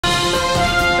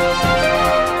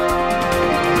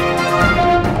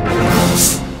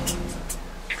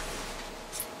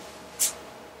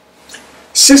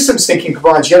Systems thinking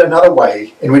provides yet another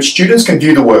way in which students can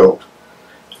view the world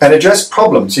and address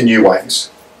problems in new ways.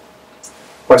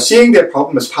 By seeing their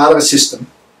problem as part of a system,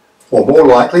 or more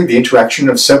likely the interaction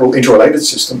of several interrelated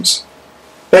systems,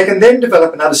 they can then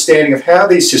develop an understanding of how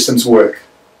these systems work,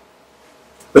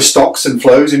 the stocks and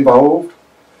flows involved,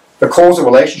 the causal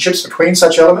relationships between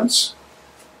such elements,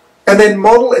 and then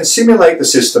model and simulate the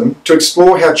system to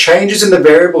explore how changes in the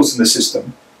variables in the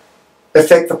system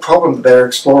affect the problem that they're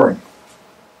exploring.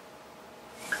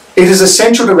 It is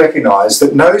essential to recognise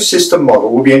that no system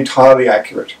model will be entirely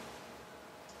accurate,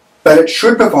 but it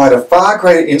should provide a far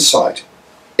greater insight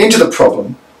into the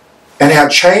problem and how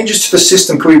changes to the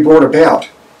system could be brought about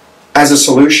as a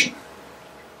solution.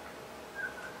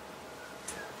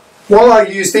 While I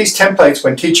use these templates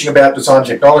when teaching about design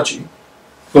technology,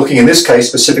 looking in this case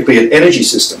specifically at energy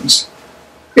systems,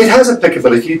 it has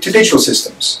applicability to digital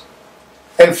systems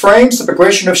and frames the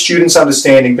progression of students'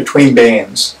 understanding between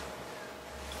bands.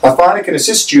 I find it can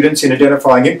assist students in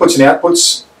identifying inputs and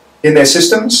outputs in their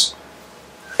systems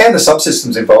and the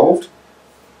subsystems involved,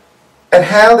 and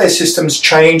how their systems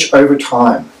change over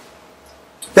time.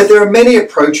 That there are many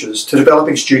approaches to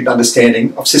developing student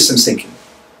understanding of systems thinking.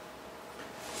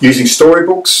 Using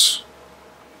storybooks,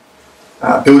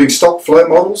 building stock flow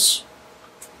models,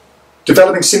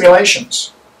 developing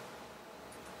simulations.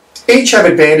 Each have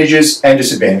advantages and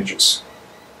disadvantages.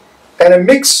 And a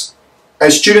mix,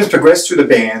 as students progress through the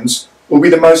bands, will be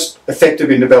the most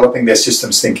effective in developing their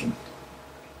systems thinking.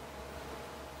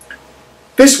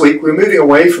 This week we're moving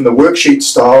away from the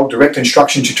worksheet-style direct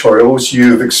instruction tutorials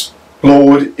you've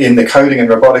explored in the coding and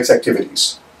robotics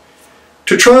activities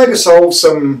to try to solve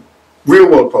some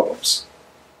real-world problems.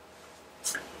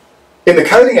 In the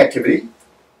coding activity,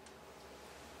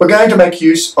 we're going to make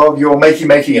use of your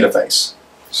makey-makey interface.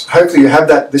 So hopefully you have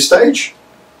that at this stage.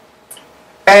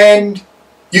 And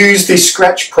use the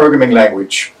Scratch programming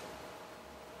language.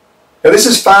 Now this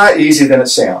is far easier than it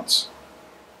sounds.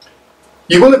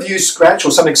 You will have used Scratch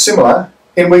or something similar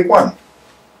in week 1.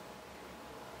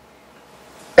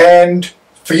 And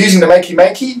for using the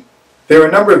makey-makey, there are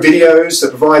a number of videos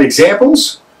that provide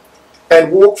examples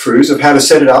and walkthroughs of how to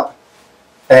set it up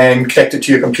and connect it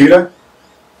to your computer.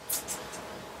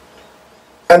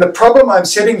 And the problem I'm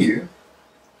setting you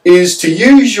is to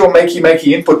use your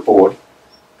makey-makey input board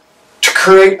to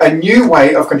create a new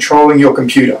way of controlling your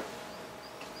computer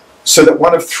so that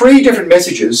one of 3 different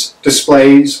messages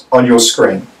displays on your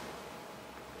screen.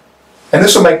 And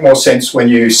this will make more sense when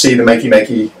you see the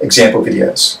makey-makey example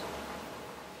videos.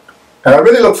 And I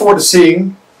really look forward to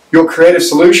seeing your creative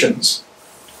solutions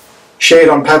shared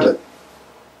on Padlet.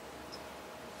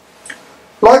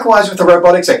 Likewise with the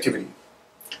robotics activity.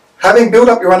 Having built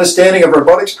up your understanding of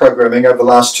robotics programming over the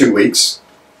last 2 weeks,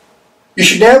 you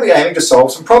should now be aiming to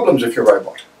solve some problems with your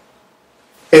robot.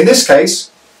 In this case,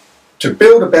 to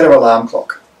build a better alarm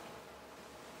clock.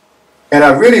 And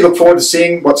I really look forward to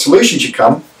seeing what solutions you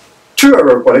come to a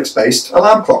robotics-based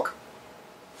alarm clock.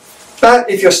 But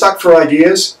if you're stuck for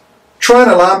ideas, try an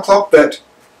alarm clock that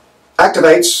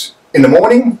activates in the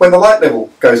morning when the light level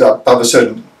goes up above a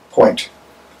certain point,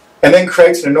 and then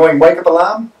creates an annoying wake-up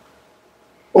alarm,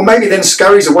 or maybe then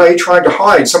scurries away trying to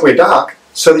hide somewhere dark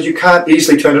so that you can't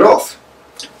easily turn it off.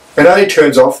 It only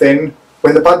turns off then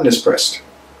when the button is pressed.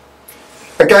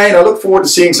 Again, I look forward to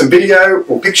seeing some video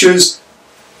or pictures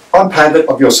on Padlet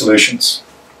of your solutions.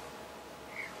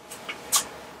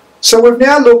 So we've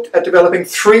now looked at developing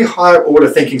 3 higher order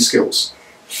thinking skills,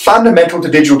 fundamental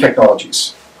to digital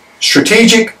technologies: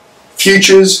 strategic,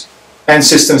 futures, and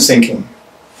systems thinking.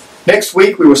 Next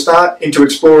week we will start into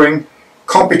exploring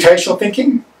computational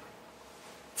thinking,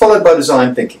 followed by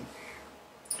design thinking.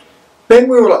 Then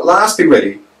we will at last be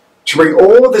ready to bring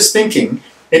all of this thinking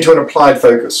into an applied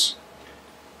focus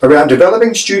around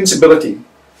developing students' ability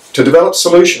to develop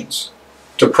solutions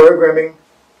to programming,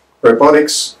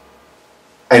 robotics,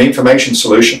 and information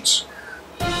solutions.